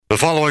The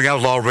following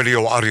Outlaw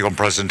Radio audio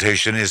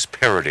presentation is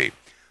parody.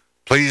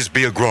 Please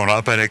be a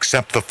grown-up and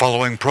accept the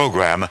following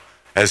program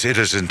as it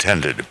is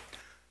intended.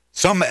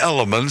 Some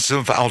elements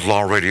of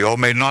Outlaw Radio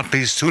may not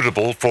be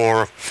suitable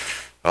for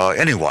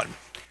anyone.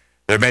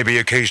 There may be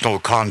occasional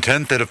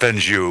content that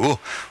offends you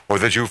or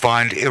that you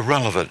find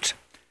irrelevant.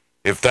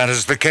 If that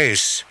is the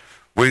case,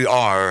 we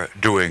are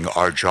doing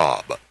our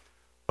job.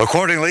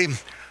 Accordingly,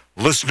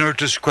 listener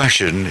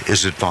discretion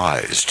is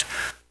advised.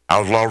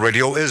 Outlaw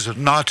Radio is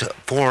not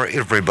for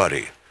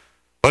everybody,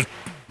 but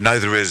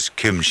neither is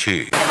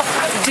kimchi.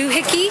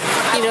 Doohickey,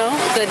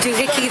 the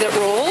doohickey that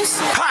rolls.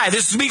 Hi,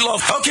 this is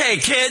Meatloaf. Okay,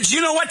 kids, you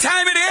know what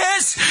time it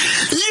is?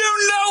 You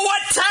know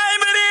what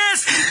time it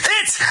is?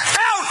 It's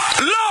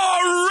Outlaw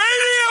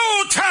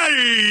Radio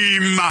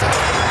time! Our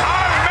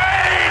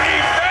main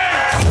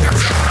event!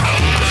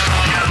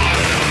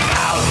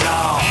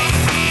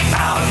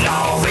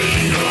 Outlaw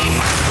Radio.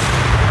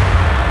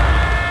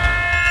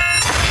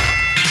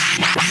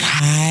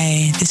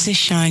 Hi, this is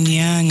Sean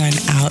Young on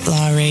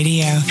Outlaw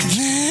Radio.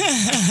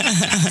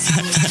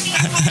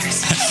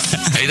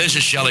 Hey, this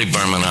is Shelley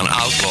Berman on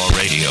Outlaw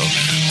Radio.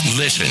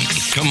 Listen,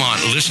 come on,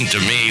 listen to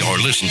me or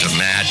listen to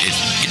Matt.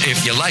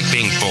 If you like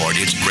being bored,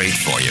 it's great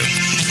for you.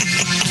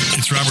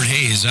 It's Robert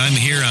Hayes. I'm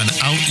here on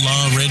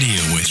Outlaw Radio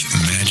with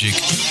Magic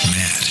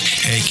Matt,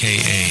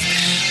 a.k.a.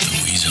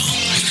 The Weasel.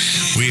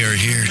 We are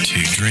here to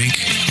drink.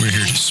 We're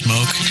here to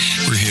smoke.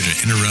 We're here to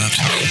interrupt.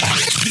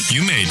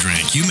 You may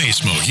drink. You may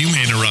smoke. You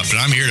may interrupt, but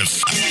I'm here to...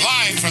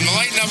 Live from the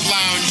Lighten Up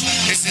Lounge,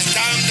 this is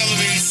Dom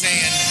DeLuise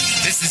saying,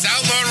 this is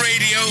Outlaw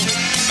Radio.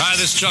 Hi,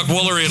 this is Chuck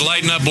Woolery at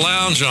Lighten Up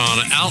Lounge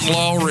on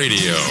Outlaw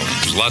Radio.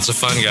 There's lots of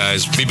fun,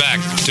 guys. Be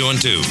back, 2 and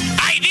 2.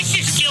 Hi, this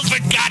is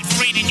Gilbert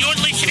Gottfried, and you're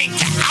listening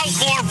to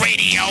Outlaw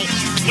Radio,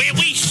 where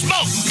we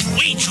smoke,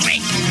 we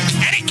drink,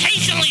 and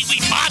occasionally we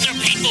bother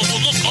people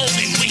who look old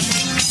and weak.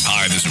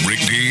 Hi, this is Rick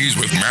Dees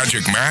with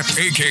Magic Matt,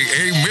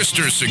 a.k.a.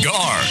 Mr.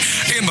 Cigar,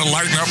 in the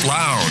Lighten Up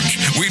Lounge.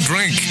 We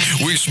drink,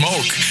 we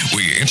smoke,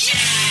 we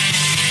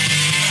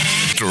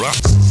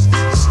interrupt.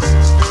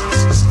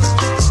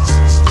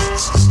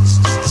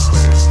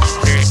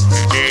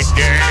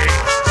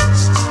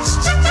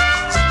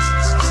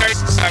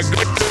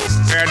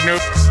 Bad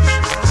news.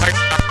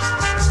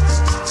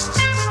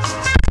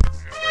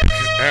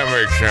 That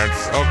makes sense.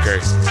 Okay.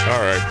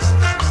 All right.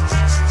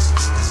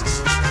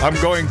 I'm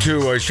going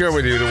to share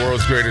with you the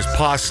world's greatest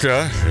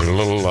pasta in a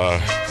little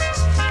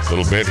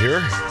bit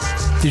here.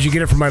 Did you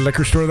get it from my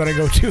liquor store that I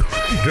go to?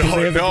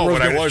 No,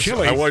 but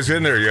I was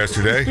in there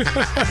yesterday.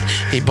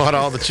 He bought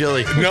all the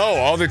chili. No,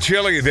 all the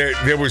chili.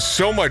 There was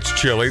so much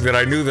chili that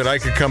I knew that I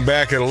could come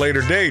back at a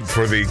later date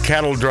for the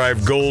Cattle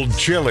Drive Gold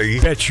Chili.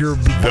 Bet you're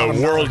the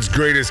world's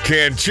greatest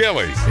canned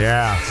chili.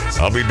 Yeah.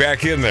 I'll be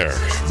back in there.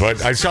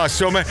 But I saw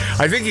so many.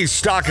 I think he's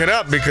stocking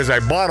up because I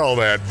bought all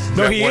that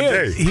one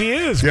day. He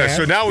is, Yeah, man.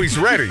 so now he's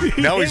ready.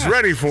 Now he's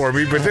ready for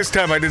me, but this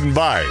time I didn't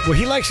buy. Well,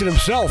 he likes it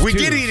himself, We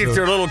did eat at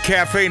their little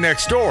cafe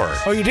next door.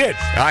 Oh, you did?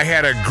 I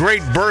had a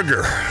great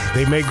burger.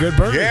 They make good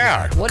burgers.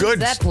 Yeah. What is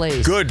that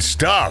place? Good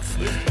stuff.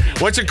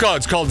 What's it called?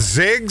 It's called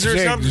Ziggs or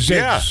something?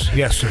 Ziggs. Yeah.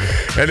 Yes, sir.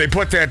 And they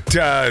put that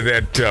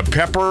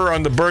pepper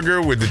on the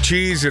burger with the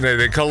cheese, and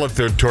they call it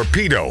the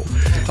torpedo.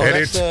 Oh, and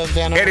that's the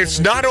Van Orn. it's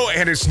not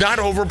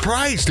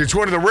overpriced. It's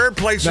one of the rare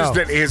places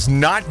that is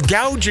not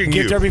gouging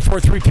you. Get there before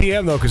 3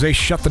 p.m. though, because they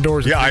shut the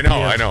doors. Yeah, at 3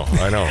 I know.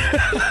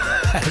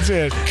 That's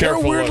it. They're a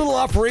weird little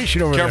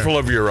operation over there. Careful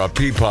of your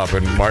pea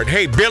popping, Mart.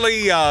 Hey,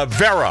 Billy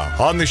Vera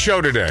on the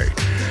show today.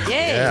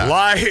 Yay. Yeah.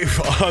 Live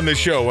on the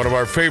show, one of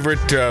our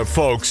favorite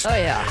folks. Oh,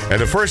 yeah.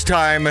 And the first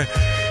time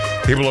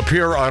he will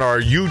appear on our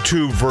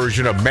YouTube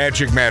version of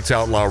Magic Matt's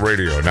Outlaw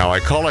Radio. Now, I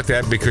call it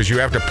that because you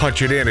have to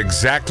punch it in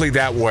exactly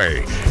that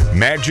way.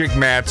 Magic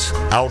Matt's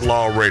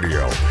Outlaw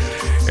Radio.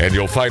 And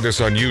you'll find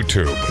us on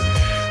YouTube.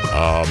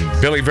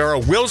 Billy Vera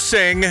will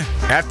sing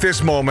at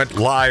this moment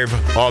live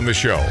on the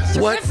show.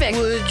 Terrific.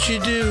 What would you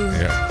do?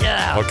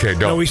 Yeah. Okay,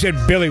 don't. No, we said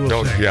Billy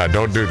will sing. Yeah,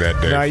 don't do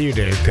that, Dave. No, you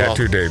did.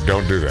 Tattoo Dave,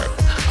 don't do that.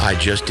 I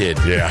just did.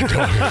 Yeah,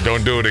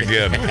 don't do it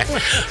again.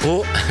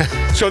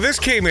 So this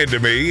came into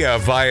me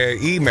via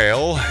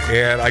email,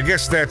 and I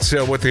guess that's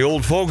what the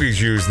old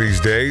fogies use these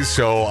days,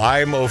 so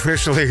I'm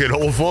officially an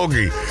old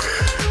fogey.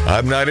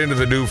 I'm not into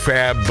the new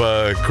fab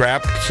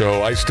crap,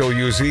 so I still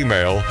use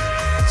email.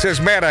 It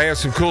says, Matt, I have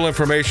some cool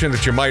information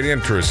that you might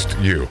interest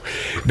you.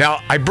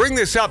 Now, I bring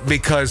this up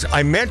because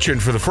I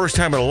mentioned for the first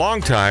time in a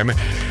long time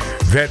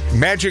that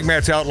Magic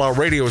Matt's Outlaw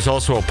Radio is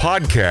also a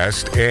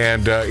podcast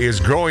and is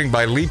growing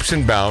by leaps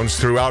and bounds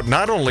throughout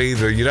not only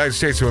the United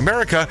States of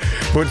America,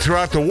 but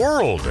throughout the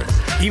world.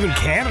 Even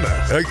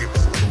Canada.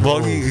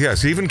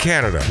 Yes, even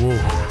Canada. Whoa.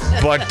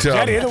 But is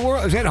that in the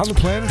world? Is that on the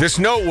planet? This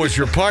note was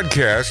your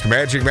podcast.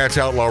 Magic Matt's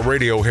Outlaw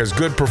Radio has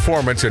good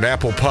performance in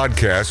Apple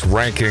Podcasts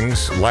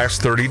rankings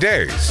last 30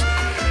 days.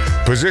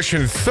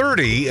 Position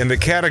 30 in the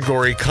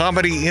category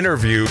Comedy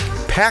Interview,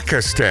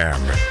 Pakistan.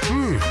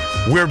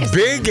 We're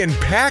big in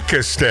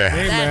Pakistan.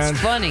 Hey, That's man.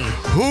 funny.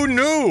 Who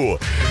knew?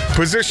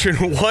 Position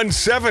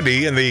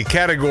 170 in the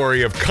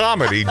category of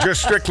comedy,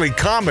 just strictly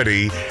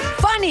comedy,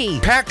 Funny.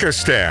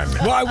 Pakistan.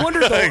 Well, I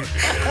wonder, though.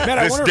 Man,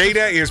 I This wonder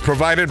data is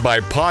provided by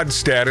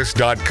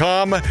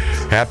podstatus.com.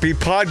 Happy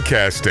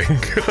podcasting.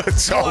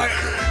 So,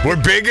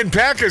 we're big in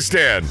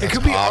Pakistan. It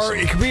could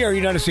be our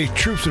United States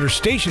troops that are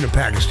stationed in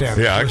Pakistan.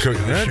 Yeah, it listening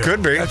to this show.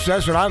 could be. That's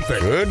what I'm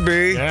thinking. Could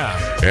be.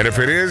 Yeah. And if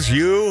it is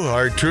you,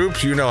 our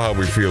troops, you know how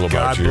we feel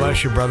about God you.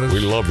 bless you, brothers. We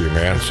love you,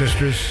 man. And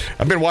sisters.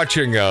 I've been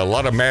watching a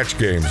lot of match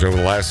games over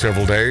the last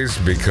several days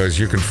because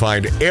you can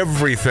find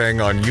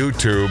everything on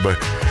YouTube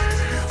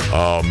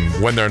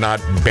when they're not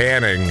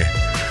banning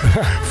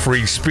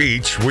free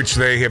speech, which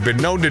they have been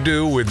known to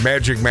do with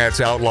Magic Matt's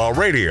Outlaw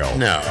Radio.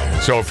 No.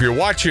 So if you're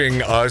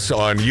watching us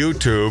on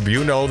YouTube,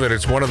 you know that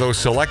it's one of those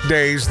select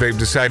days they've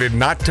decided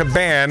not to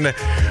ban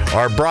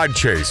our broad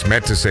chase.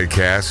 Meant to say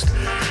cast.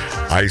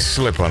 I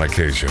slip on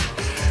occasion.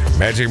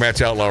 Magic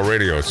Matt's Outlaw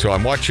Radio. So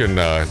I'm watching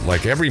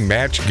like every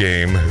match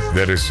game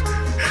that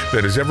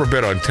has ever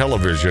been on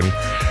television.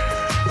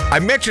 I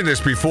mentioned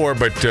this before,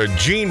 but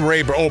Gene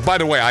Rayburn. Oh, by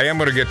the way, I am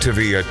going to get to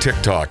the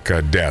TikTok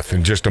death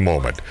in just a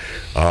moment.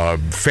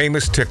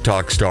 Famous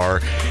TikTok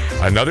star,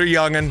 another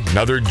youngin',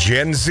 another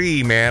Gen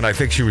Z man. I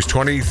think she was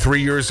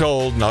 23 years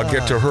old, and I'll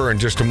get to her in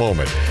just a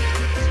moment.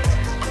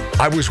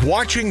 I was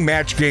watching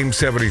Match Game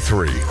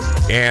 73,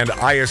 and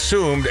I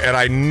assumed, and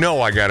I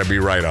know I got to be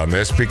right on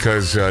this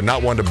because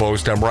not one to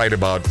boast, I'm right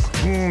about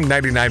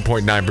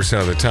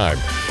 99.9% of the time.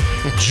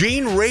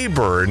 Gene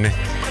Rayburn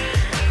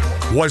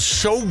was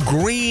so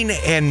green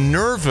and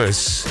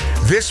nervous,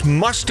 this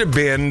must have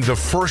been the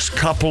first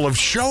couple of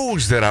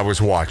shows that I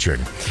was watching.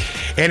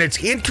 And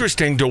it's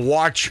interesting to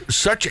watch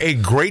such a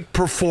great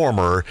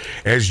performer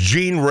as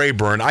Gene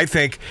Rayburn. I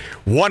think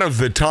one of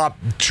the top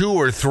 2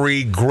 or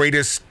 3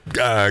 greatest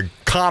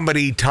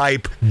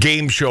comedy-type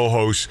game show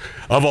hosts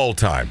of all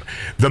time.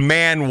 The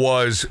man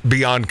was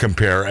beyond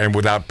compare and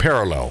without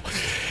parallel.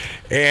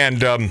 And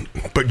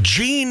but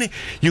Gene,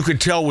 you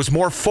could tell, was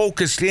more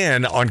focused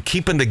in on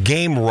keeping the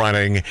game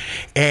running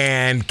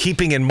and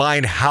keeping in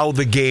mind how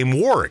the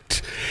game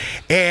worked.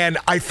 And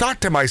I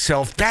thought to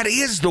myself, that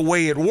is the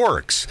way it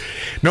works.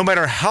 No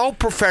matter how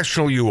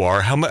professional you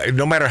are,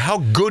 no matter how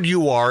good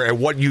you are at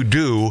what you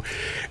do,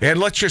 and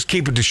let's just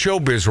keep it to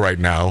showbiz right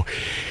now,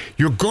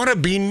 you're going to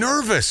be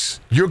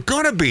nervous. You're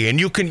going to be. And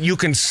you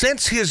can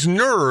sense his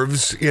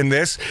nerves in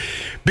this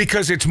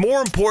because it's more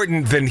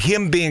important than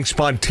him being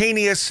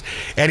spontaneous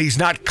and he's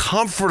not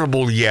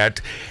comfortable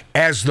yet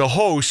as the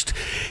host.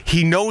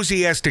 He knows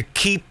he has to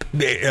keep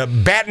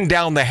batten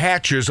down the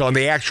hatches on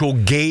the actual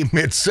game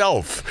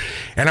itself.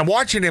 And I'm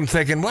watching him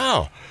thinking,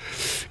 wow,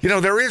 you know,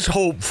 there is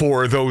hope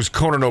for those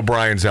Conan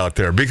O'Briens out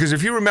there. Because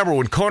if you remember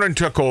when Conan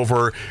took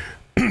over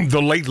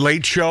the Late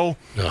Late Show,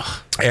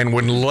 and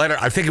when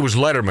I think it was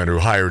Letterman who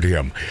hired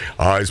him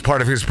as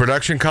part of his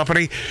production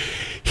company,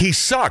 he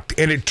sucked,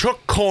 and it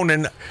took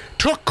Conan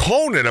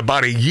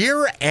about a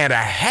year and a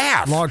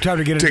half, long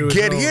time to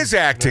get his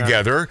act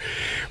together.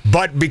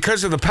 But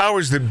because of the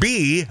powers that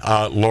be,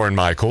 Lorne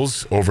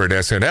Michaels over at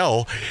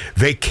SNL,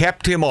 they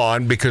kept him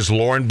on because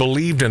Lorne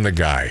believed in the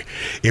guy.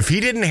 If he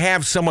didn't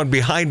have someone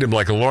behind him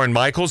like a Lorne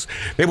Michaels,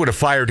 they would have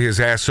fired his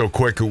ass so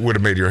quick it would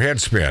have made your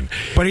head spin.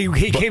 But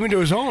he came into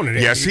his own.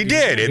 Yes, he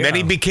did, and then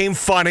he became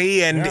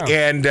funny, and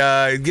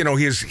you know,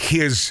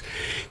 his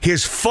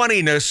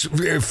funniness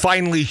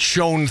finally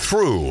shone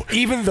through.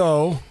 Even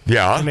though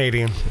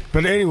Canadian,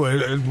 but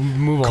anyway,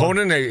 move on.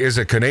 Conan is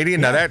a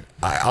Canadian. Now that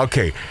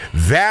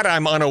that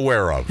I'm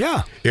unaware of.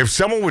 Yeah. If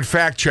someone would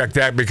fact check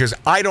that, because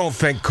I don't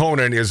think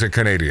Conan is a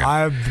Canadian.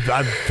 I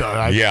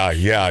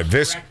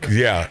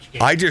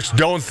just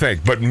don't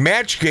think. But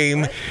Match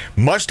Game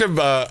must have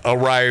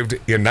arrived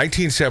in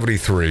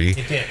 1973.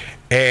 It did.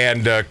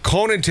 And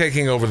Conan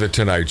taking over the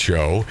Tonight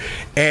Show,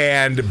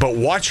 but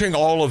watching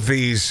all of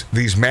these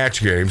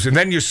match games, and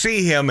then you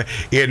see him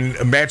in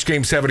Match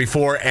Game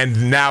 74,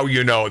 and now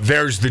you know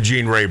there's the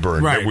Gene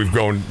Rayburn that we've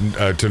grown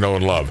to know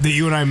and love. That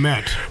you and I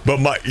met. But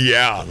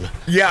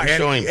I'm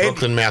showing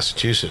Brooklyn,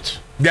 Massachusetts.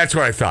 That's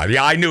what I thought.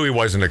 Yeah, I knew he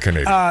wasn't a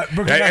Canadian,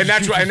 and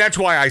that's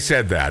why I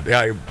said that.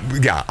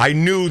 I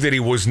knew that he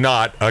was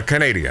not a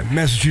Canadian.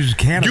 Massachusetts,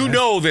 Canada. You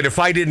know that if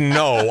I didn't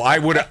know, I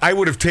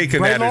would have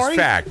taken right, that Lori? as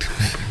fact.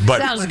 But,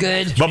 sounds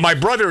good. But my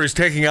brother is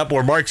taking up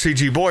where Mark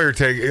C.G. Boyer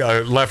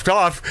left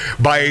off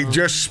by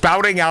just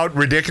spouting out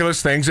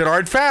ridiculous things that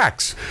aren't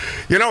facts.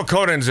 You know,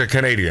 Conan's a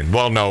Canadian.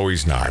 Well, no,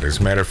 he's not. As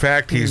a matter of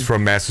fact, he's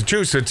from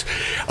Massachusetts,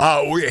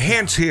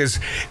 hence his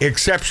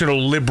exceptional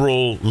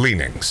liberal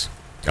leanings.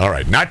 All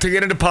right, not to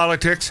get into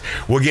politics.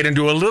 We'll get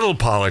into a little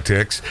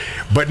politics,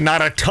 but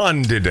not a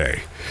ton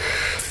today.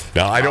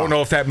 Now, I don't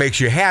know if that makes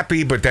you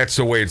happy, but that's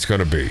the way it's going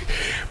to be.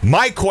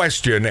 My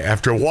question,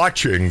 after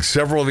watching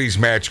several of these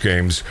match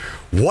games,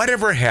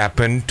 whatever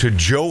happened to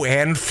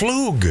Joanne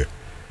Flug?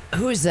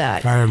 Who is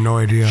that? I have no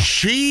idea.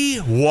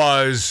 She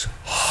was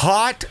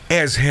hot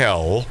as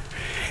hell.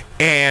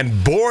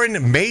 And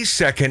born May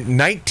 2nd,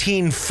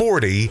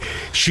 1940.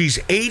 She's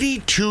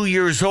 82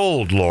 years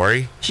old,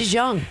 Lori. She's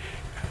young.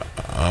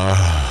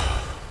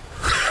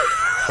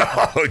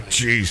 Oh,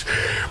 jeez.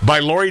 By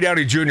Lori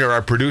Downey Jr.,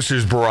 our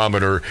producer's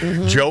barometer,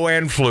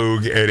 Joanne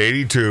Flug at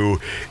 82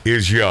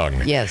 is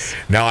young. Yes.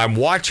 Now, I'm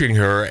watching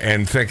her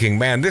and thinking,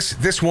 man,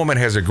 this woman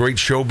has a great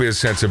showbiz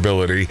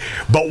sensibility,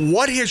 but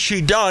what has she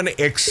done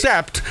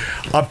except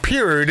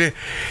appeared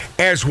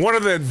as one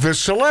of the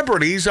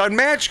celebrities on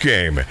Match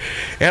Game?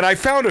 And I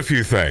found a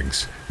few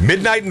things.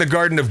 Midnight in the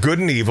Garden of Good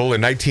and Evil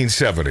in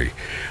 1970.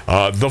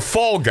 The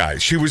Fall Guy.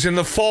 She was in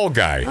The Fall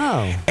Guy.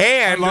 Oh.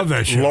 And I love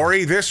that show.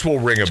 Lori, this will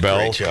ring a bell.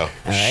 Great show. All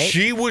right.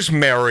 She was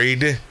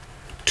married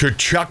to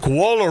Chuck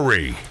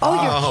Woolery.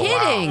 Oh, you're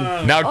kidding.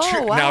 Wow.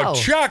 Now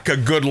Chuck, a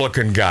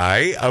good-looking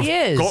guy. He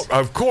is.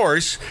 Of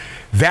course,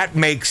 that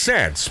makes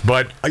sense,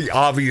 but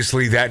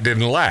obviously that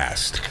didn't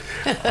last.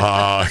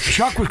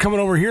 Chuck was coming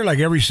over here like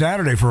every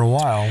Saturday for a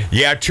while.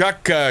 Yeah,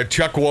 Chuck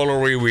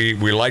Woolery,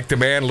 we like the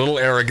man, a little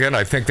arrogant.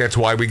 I think that's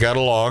why we got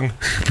along,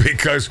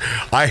 because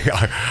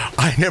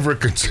I never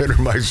consider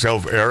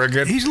myself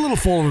arrogant. He's a little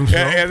full of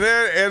himself.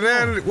 And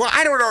then, well,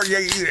 I don't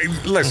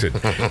know. Listen,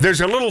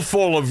 there's a little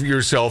full of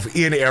yourself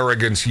in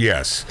arrogance,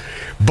 yes.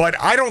 But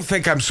I don't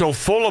think I'm so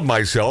full of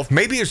myself.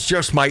 Maybe it's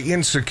just my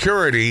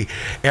insecurity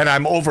and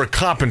I'm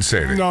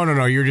overcompensating.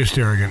 No, you're just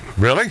arrogant.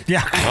 Really?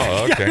 Yeah.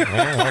 Oh, okay.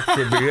 Well, that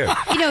could be it.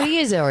 You know, he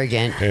is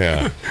arrogant.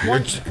 Yeah.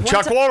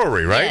 Chuck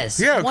Woolery, right? Yes.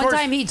 Yeah, of One course.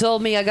 time he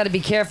told me I got to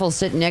be careful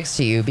sitting next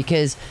to you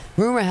because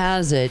rumor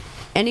has it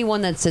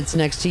anyone that sits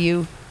next to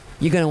you,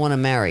 you're going to want to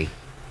marry.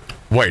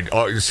 Wait,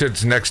 it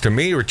sits next to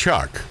me or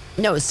Chuck?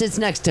 No, it sits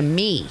next to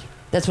me.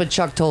 That's what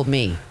Chuck told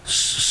me.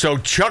 So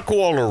Chuck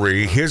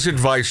Woolery, his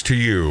advice to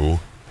you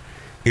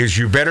is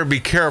you better be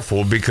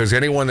careful because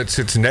anyone that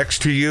sits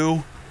next to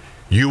you,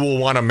 you will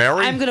want to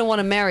marry? I'm going to want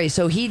to marry,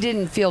 so he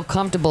didn't feel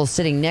comfortable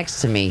sitting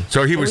next to me.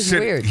 So he It was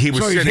weird.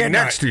 sitting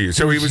next to you.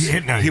 So he was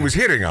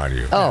hitting on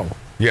you. Oh.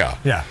 Yeah.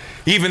 Yeah.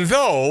 Even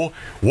though,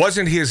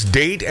 wasn't his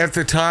date at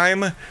the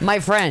time My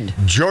friend.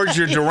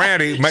 Georgia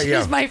Durante?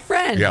 She's my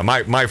friend. Yeah,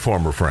 my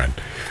former friend,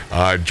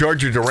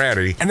 Georgia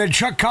Durante. And then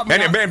Chuck cut me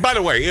off. And by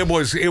the way, it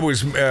was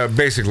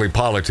basically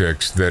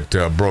politics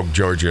that broke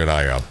Georgia and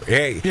I up.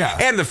 Yeah.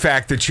 And the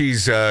fact that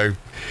she's a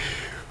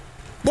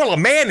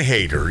man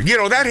hater. You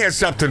know, that has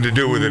something to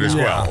do with it as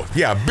well.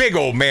 Yeah, big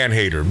old man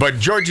hater. But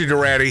Georgia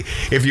Durante,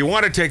 if you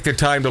want to take the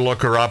time to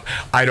look her up,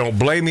 I don't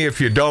blame you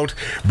if you don't.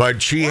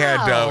 But she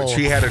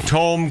had a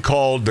tome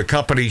called "The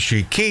Company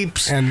She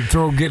Keeps," and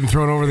getting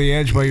thrown over the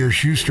edge by your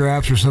shoe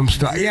straps or some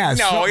stuff. Yeah,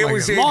 no, it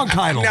was a long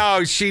title.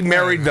 No, she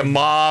married the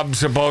mob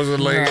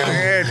supposedly. No.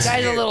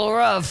 Guy's a little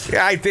rough.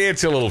 Yeah,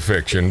 it's a little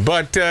fiction,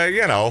 but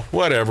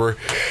whatever.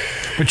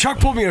 But Chuck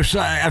pulled me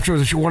aside after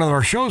one of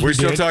our shows. We're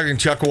still talking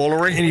Chuck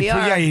Woolery?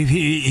 And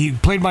he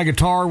played my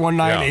guitar one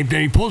night, and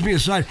he pulls me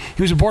aside.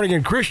 He was a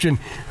born-again Christian,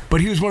 but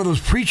he was one of those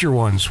preacher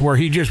ones where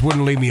he just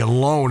wouldn't leave me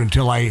alone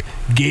until I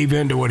gave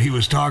in to what he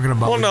was talking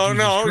about. Well,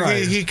 no,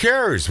 he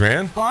cares,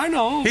 man. Oh, I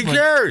know. He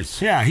cares.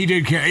 Yeah, he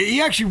did care.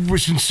 He actually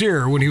was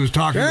sincere when he was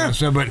talking about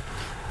stuff, but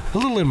a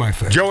little in my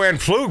face. Joanne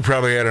Flug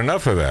probably had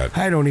enough of that.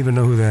 I don't even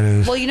know who that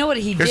is. Well, you know what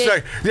he did? It's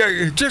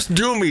like, just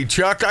do me,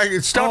 Chuck.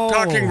 Stop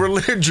talking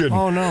religion.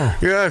 Oh, no.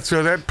 Yeah,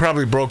 so that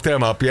probably broke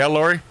them up. Yeah,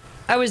 Lori?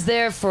 I was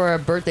there for a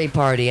birthday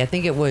party. I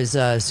think it was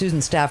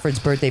Susan Stafford's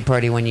birthday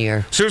party one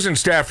year. Susan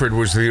Stafford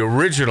was the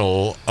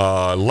original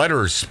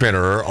letter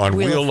spinner on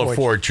Wheel of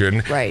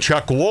Fortune. Right.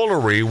 Chuck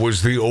Woolery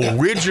was the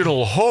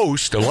original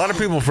host. A lot of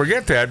people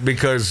forget that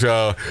because,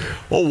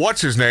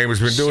 what's his name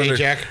has been doing this.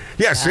 Sajak?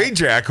 Yeah,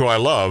 Sajak, who I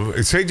love.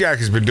 Sajak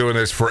has been doing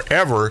this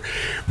forever,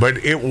 but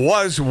it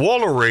was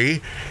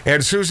Woolery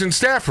and Susan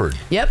Stafford.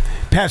 Yep.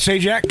 Pat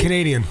Sajak,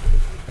 Canadian.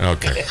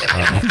 Okay.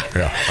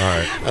 Yeah. All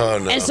right. Oh,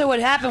 no. And so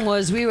what happened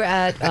was we were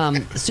at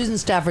Susan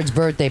Stafford's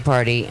birthday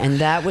party, and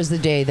that was the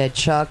day that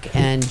Chuck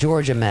and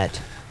Georgia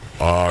met.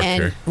 Okay.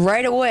 And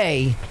right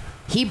away,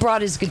 he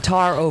brought his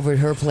guitar over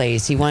to her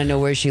place. He wanted to know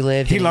where she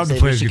lived. He and loved to said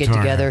play we his should guitar.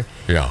 get together.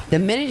 Yeah. The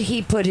minute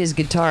he put his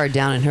guitar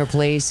down in her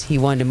place, he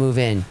wanted to move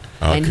in.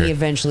 And Okay. he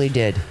eventually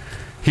did.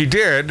 He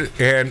did,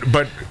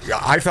 but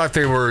I thought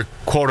they were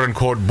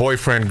quote-unquote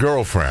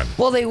boyfriend-girlfriend.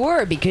 Well, they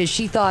were because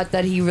she thought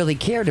that he really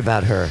cared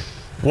about her.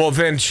 Well,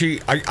 then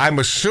I'm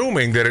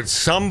assuming that at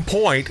some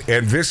point,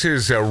 and this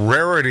is a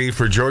rarity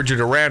for Georgia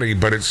Durante,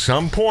 but at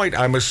some point,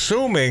 I'm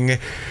assuming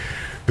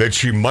that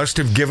she must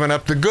have given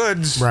up the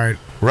goods. Right.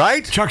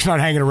 Right? Chuck's not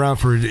hanging around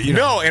for,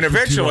 No, and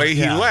eventually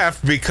he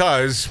left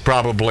because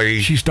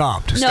probably she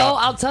stopped. No,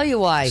 I'll tell you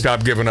why.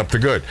 Stopped giving up the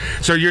good.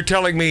 So you're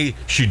telling me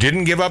she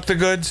didn't give up the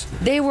goods?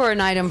 They were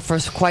an item for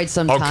quite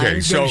some time.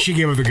 Okay, so she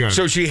gave up the goods.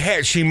 So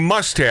she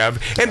must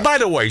have. And by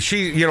the way,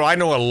 I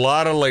know a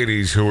lot of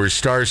ladies who are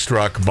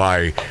starstruck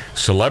by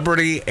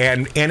celebrity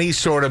and any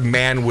sort of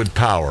man with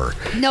power.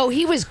 No,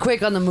 he was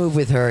quick on the move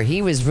with her.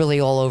 He was really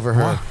all over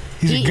her. Wow.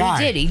 He's a guy.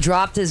 He did. He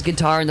dropped his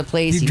guitar in the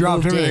place. He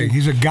dropped moved everything. in.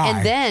 He's a guy.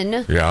 And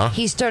then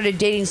he started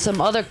dating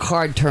some other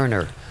card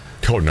turner.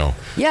 Oh, no.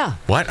 Yeah.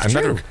 What?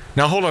 True.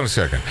 Now, hold on a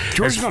second.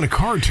 George's not a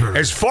card turner.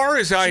 As far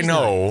as I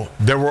know,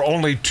 there are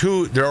only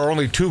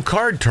two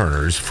card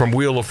turners from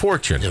Wheel of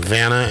Fortune.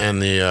 Vanna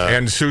and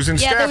and Susan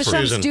Stafford. There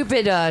was some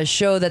stupid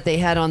show that they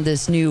had on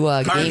this new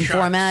game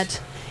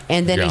format,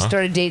 and then he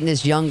started dating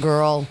this young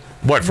girl.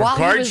 What, from while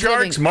he Card was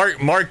Sharks?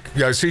 Mark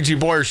C.G.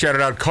 Boyer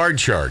shouted out Card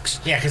Sharks.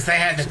 Yeah, because they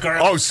had the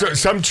girl. Oh,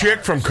 some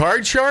chick from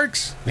Card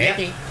Sharks?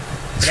 Maybe.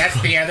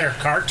 That's the other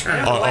card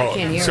turner. I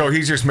can't hear so him.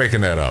 he's just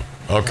making that up.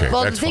 Okay,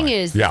 Well, that's the thing fine.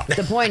 is, yeah.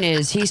 the point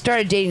is, he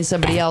started dating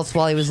somebody else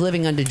while he was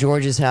living under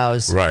George's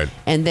house. Right.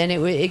 And then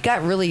it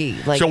got really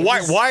like. So it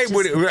why was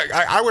would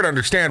I would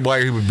understand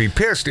why he would be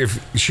pissed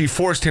if she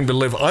forced him to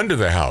live under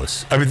the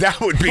house. I mean, that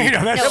would be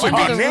that would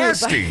be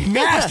nasty.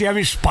 Nasty. I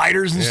mean,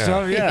 spiders and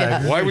stuff.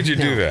 Yeah. Why would you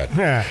do that?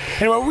 Yeah.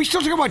 Anyway, we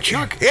still talking about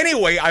Chuck.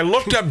 Anyway, I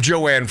looked up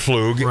Joanne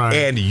Flug,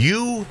 and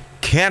you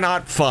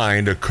cannot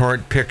find a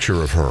current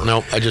picture of her.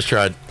 Nope, I just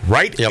tried.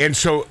 Right? Yep. And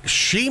so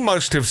she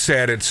must have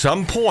said at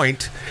some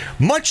point,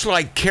 much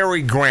like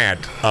Cary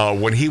Grant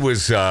when he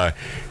was in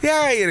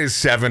his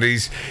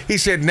 70s, he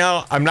said,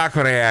 no, I'm not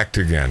going to act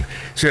again.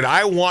 He said,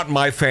 I want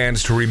my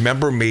fans to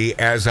remember me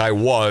as I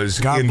was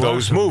in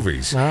those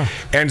movies.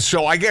 And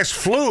so I guess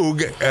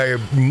Flug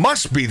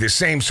must be the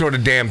same sort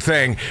of damn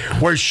thing,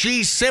 where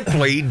she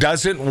simply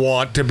doesn't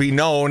want to be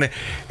known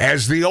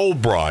as the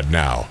old broad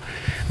now.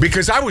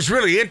 Because I was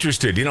really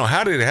interested,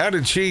 how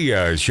did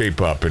she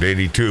shape up at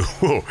 82?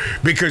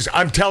 Because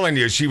I'm telling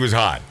you, she was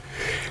hot.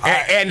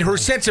 And her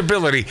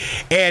sensibility,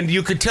 and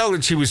you could tell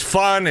that she was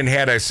fun and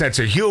had a sense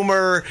of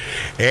humor,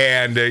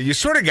 and you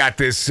sort of got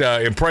this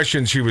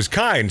impression she was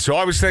kind. So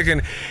I was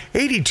thinking,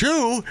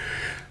 82?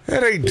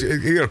 That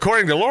ain't,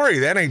 according to Lori,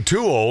 that ain't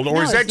too old,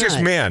 or is that just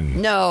not.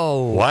 men?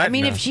 No. What? I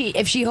mean, No.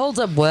 if she holds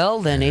up well,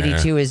 then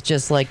 82 is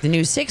just like the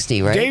new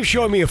 60, right? Dave's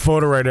showing me a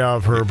photo right now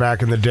of her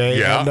back in the day,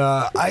 Yeah. and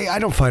I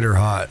don't find her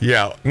hot.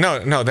 Yeah,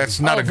 no, that's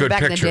not a from good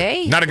back in the picture.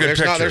 day? Not a good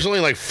picture. There's only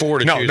like 4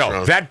 to choose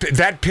from.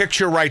 That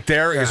picture right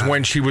there is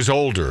when she was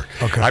older.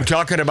 Okay. I'm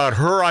talking about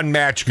her on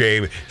Match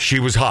Game. She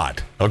was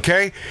hot.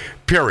 Okay,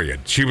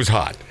 period. She was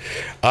hot.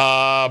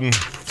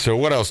 So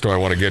what else do I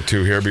want to get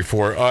to here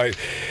before?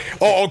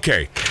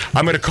 Okay.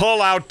 I'm going to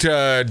call out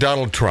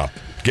Donald Trump.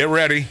 Get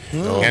ready.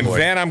 And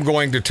then I'm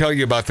going to tell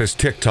you about this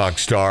TikTok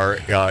star,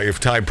 if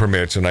time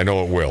permits, and I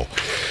know it will.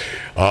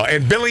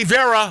 And Billy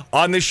Vera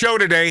on the show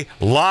today,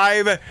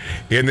 live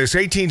in this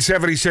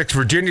 1876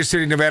 Virginia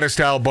City, Nevada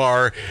style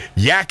bar,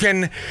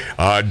 yakking,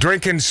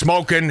 drinking,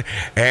 smoking,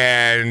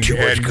 and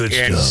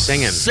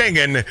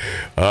singing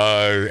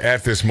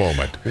at this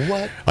moment.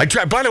 What?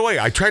 By the way,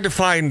 I tried to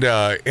find,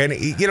 and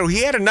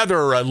he had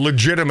another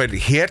legitimate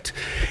hit,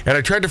 and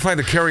I tried to find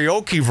the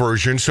karaoke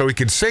version so he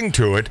could sing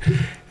to it,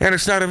 and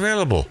it's not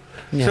available.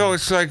 Yeah. So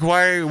it's like,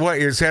 why? What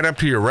is that up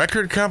to your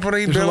record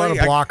company, There's Billy? a lot of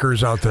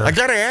blockers out there. I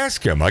got to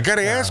ask him.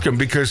 Ask him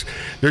because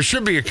there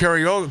should be a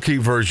karaoke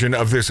version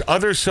of this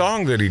other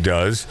song that he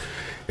does,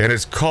 and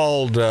it's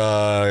called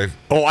 "I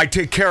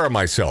Take Care of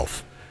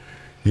Myself."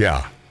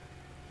 Yeah.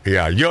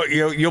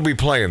 You'll be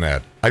playing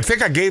that. I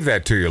think I gave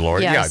that to you,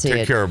 Lori. Yeah,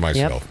 Take Care of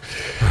Myself.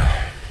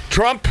 Yep.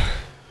 Trump.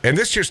 And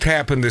this just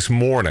happened this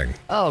morning.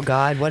 Oh,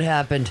 God, what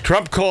happened?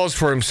 Trump calls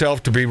for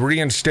himself to be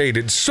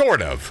reinstated,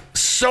 sort of.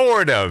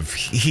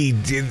 He,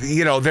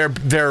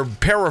 they're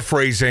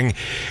paraphrasing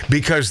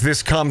because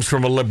this comes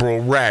from a liberal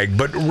rag.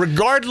 But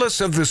regardless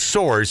of the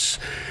source,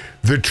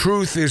 the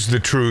truth is the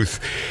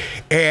truth.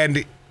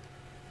 And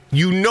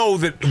you know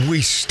that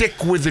we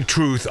stick with the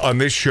truth on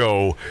this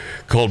show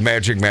called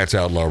Magic Matt's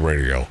Outlaw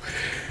Radio.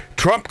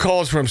 Trump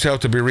calls for himself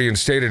to be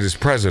reinstated as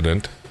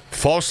president,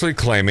 falsely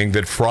claiming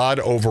that fraud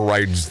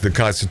overrides the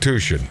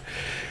Constitution.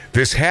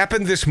 This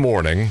happened this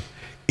morning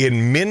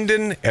in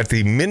Minden at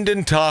the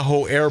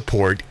Minden-Tahoe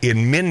Airport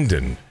in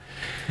Minden.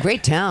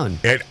 Great town.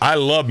 And I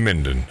love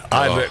Minden.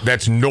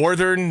 That's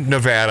northern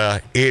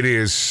Nevada. It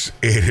is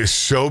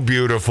so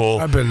beautiful.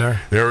 I've been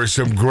there. There are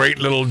some great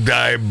little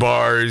dive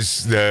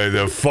bars.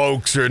 The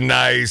folks are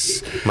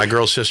nice. My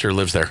girl's sister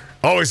lives there.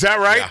 Oh, is that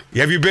right?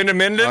 Yeah. Have you been to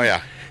Minden? Oh,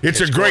 yeah. It's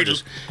a great,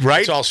 gorgeous.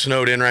 right? It's all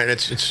snowed in, right?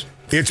 It's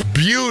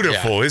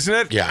beautiful, isn't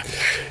it? Yeah.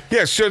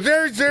 Yeah, so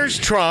there's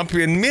Trump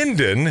in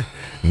Minden,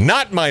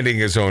 not minding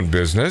his own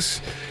business.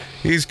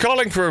 He's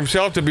calling for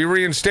himself to be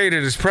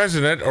reinstated as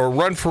president or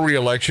run for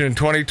re-election in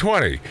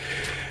 2020.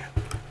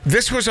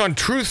 This was on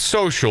Truth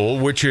Social,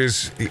 which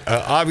is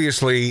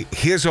obviously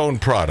his own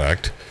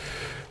product.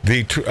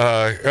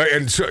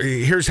 And so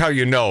here's how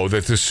you know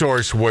that the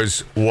source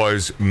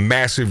was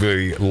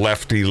massively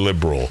lefty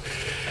liberal.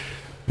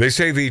 They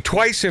say the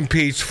twice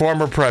impeached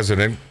former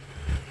president,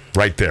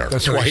 right there.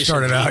 That's where he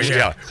started out.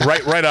 Yeah,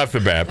 right off the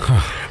bat.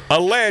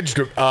 Alleged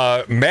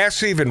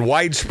massive and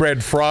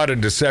widespread fraud and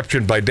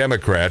deception by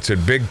Democrats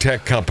and big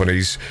tech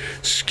companies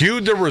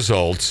skewed the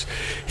results.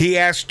 He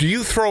asked, do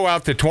you throw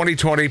out the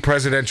 2020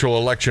 presidential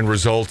election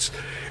results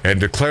and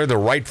declare the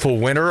rightful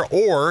winner,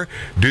 or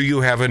do you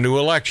have a new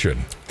election?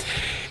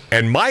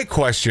 And my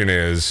question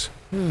is,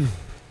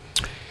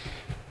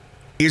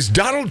 Is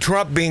Donald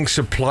Trump being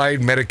supplied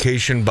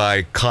medication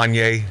by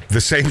Kanye? The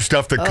same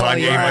stuff that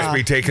Kanye must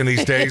be taking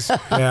these days?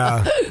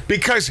 Yeah.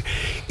 Because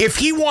if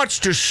he wants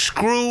to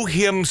screw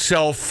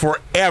himself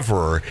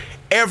forever,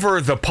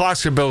 ever the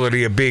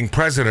possibility of being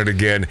president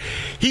again,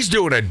 he's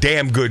doing a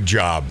damn good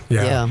job.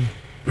 Yeah.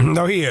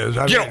 No, he is.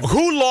 You know,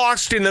 who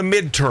lost in the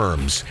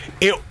midterms?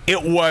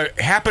 It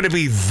happened to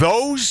be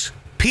those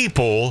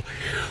people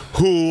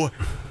who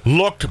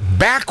looked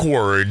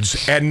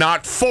backwards and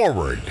not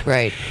forward.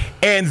 Right.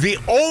 And the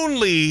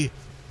only...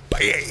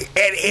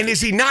 And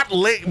is he not...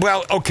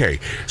 well, okay.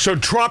 So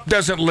Trump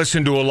doesn't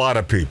listen to a lot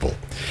of people.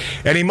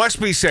 And he must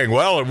be saying,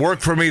 well, it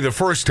worked for me the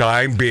first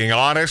time, being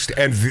honest.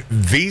 And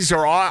these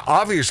are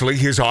obviously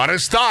his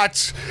honest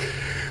thoughts.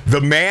 The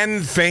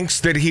man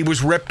thinks that he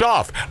was ripped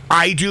off.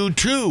 I do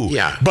too.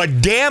 Yeah.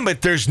 But damn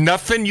it, there's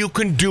nothing you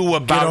can do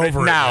about it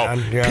now.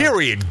 Yeah.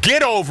 Period.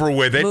 Get over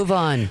with it. Move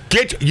on.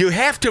 You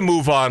have to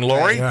move on,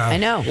 Lori. Yeah. I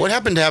know. What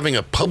happened to having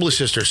a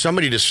publicist or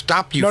somebody to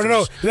stop you?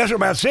 No. That's what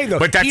Matt's saying, though.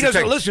 But that's he the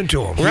doesn't thing. listen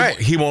to him. Right.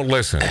 He won't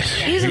listen.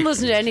 He doesn't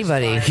listen to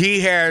anybody. He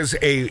has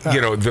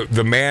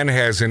the man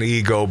has an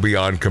ego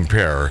beyond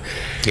compare.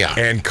 Yeah.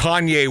 And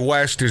Kanye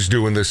West is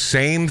doing the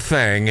same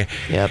thing.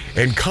 Yep.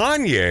 And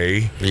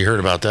Kanye... You heard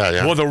about that,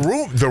 yeah? Well,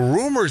 the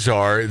rumors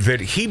are that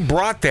he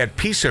brought that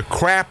piece of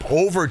crap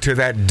over to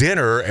that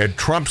dinner at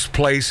Trump's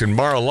place in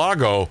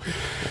Mar-a-Lago.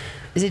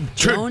 Is it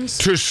Jones?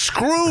 To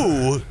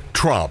screw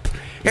Trump.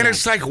 And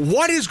it's like,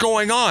 what is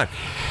going on?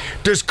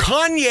 Does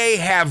Kanye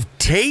have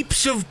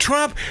tapes of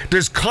Trump?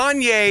 Does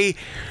Kanye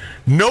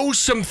know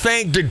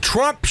something? Did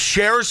Trump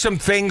share some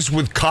things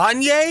with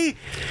Kanye?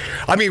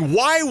 I mean,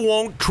 why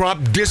won't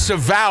Trump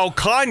disavow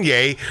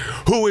Kanye,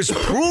 who is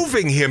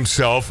proving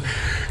himself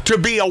to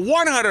be a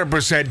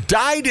 100%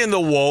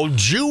 dyed-in-the-wool,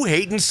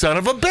 Jew-hating son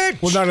of a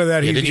bitch? Well, none of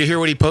that. Did you hear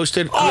what he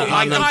posted? Oh,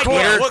 my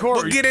God.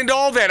 We'll get into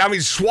all that. I mean,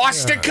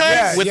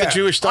 swastikas? With the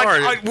Jewish star.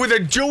 With a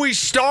Jewish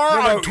star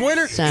on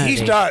Twitter?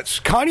 He's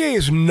nuts. Kanye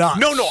is nuts.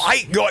 No.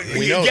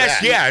 We know that.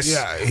 Yes.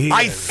 Yeah,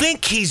 I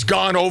think he's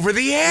gone over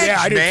the edge,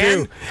 I do man.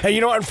 too. And you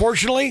know,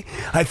 unfortunately,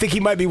 I think he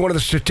might be one of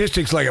the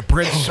statistics, like a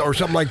Prince or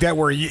something like that,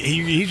 where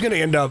he's going to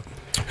end up.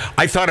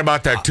 I thought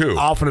about that too.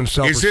 Offing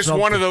himself. Is this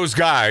one of those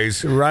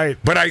guys? Right.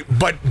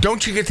 But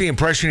don't you get the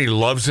impression he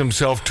loves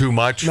himself too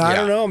much? No, I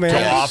don't know, man.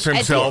 To off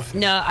himself.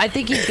 I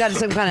think he's got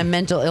some kind of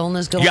mental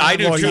illness going on. I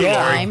do too,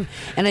 Lori.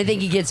 And I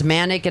think he gets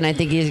manic, and I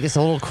think he gets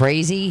a little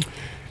crazy.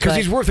 Because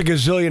he's worth $1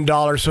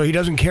 gazillion, so he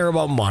doesn't care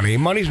about money.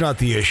 Money's not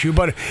the issue,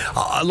 but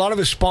a lot of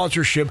his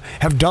sponsorship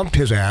have dumped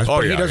his ass.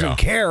 But he doesn't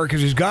care because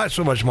he's got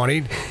so much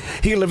money.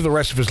 He can live the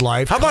rest of his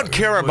life. How about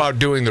care about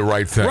doing the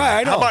right thing? Right,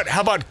 I know.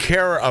 How about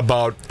care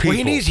about people? Well,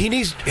 he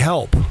needs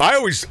help. I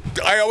always,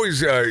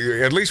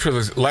 at least for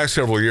the last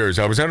several years,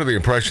 I was under the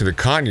impression that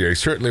Kanye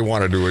certainly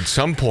wanted to, at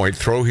some point,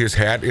 throw his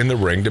hat in the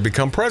ring to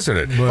become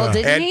president. Well,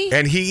 didn't he?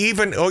 And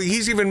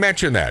he's even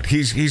mentioned that.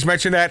 He's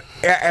mentioned that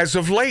as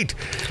of late.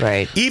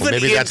 Right. Even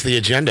maybe that's the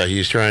agenda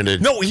he's trying to...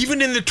 No, even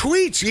in the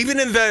tweets, even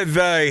in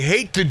the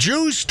hate the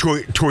Jews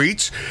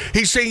tweets,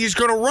 he's saying he's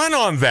going to run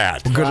on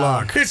that. Well, good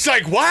luck. It's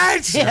like,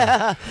 what?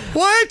 Yeah.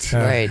 What?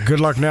 Right. Good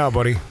luck now,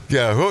 buddy.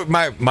 Yeah,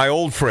 my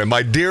old friend,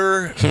 my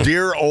dear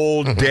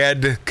old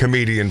dead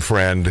comedian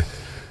friend.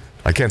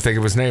 I can't think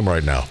of his name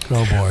right now.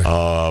 Oh,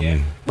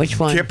 boy. Which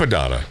one? Kip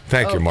Addotta.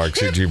 Thank you, Mark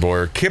C.G.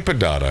 Boyer. Kip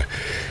Addotta.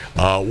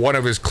 One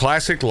of his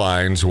classic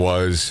lines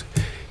was,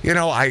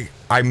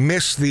 I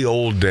miss the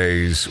old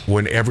days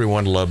when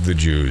everyone loved the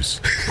Jews.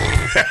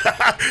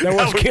 That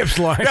was Kip's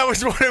line. That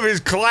was one of his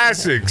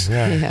classics.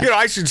 Yeah.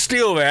 I should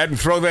steal that and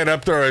throw that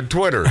up there on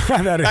Twitter.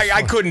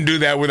 I couldn't do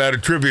that without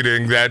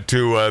attributing that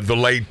to the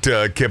late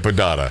Kip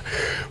Addotta.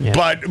 Yeah.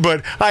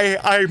 But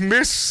I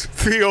miss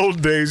the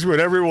old days when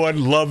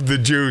everyone loved the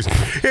Jews.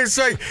 It's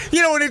like,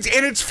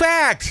 and it's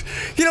fact.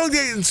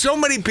 So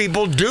many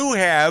people do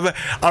have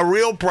a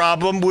real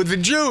problem with the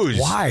Jews.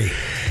 Why?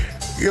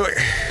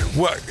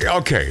 Well,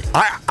 okay.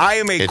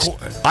 I'm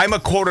a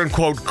quote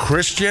unquote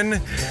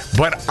Christian,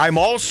 but I'm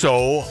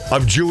also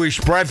of Jewish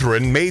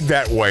brethren, made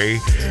that way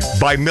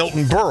by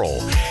Milton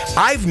Berle.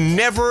 I've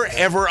never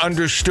ever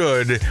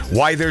understood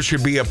why there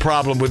should be a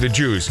problem with the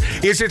Jews.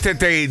 Is it that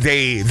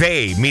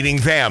they meaning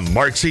them,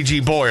 Mark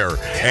C.G. Boyer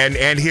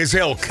and his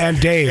ilk,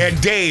 and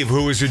Dave,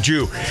 who is a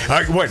Jew?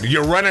 What,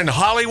 you're running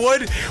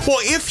Hollywood? Well,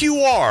 if you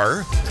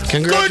are,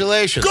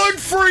 congratulations. Good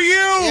for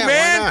you,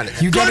 man. Why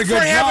not? You did a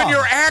good having job.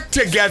 your act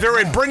together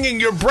and bringing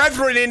your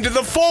brethren into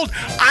the fold.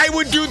 I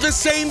would do the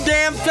same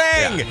damn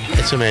thing. Yeah,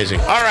 it's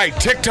amazing. All right,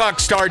 TikTok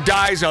star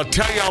dies. I'll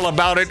tell you all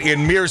about it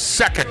in mere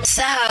seconds.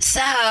 So,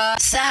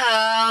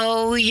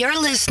 you're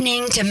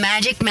listening to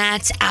Magic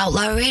Matt's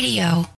Outlaw Radio.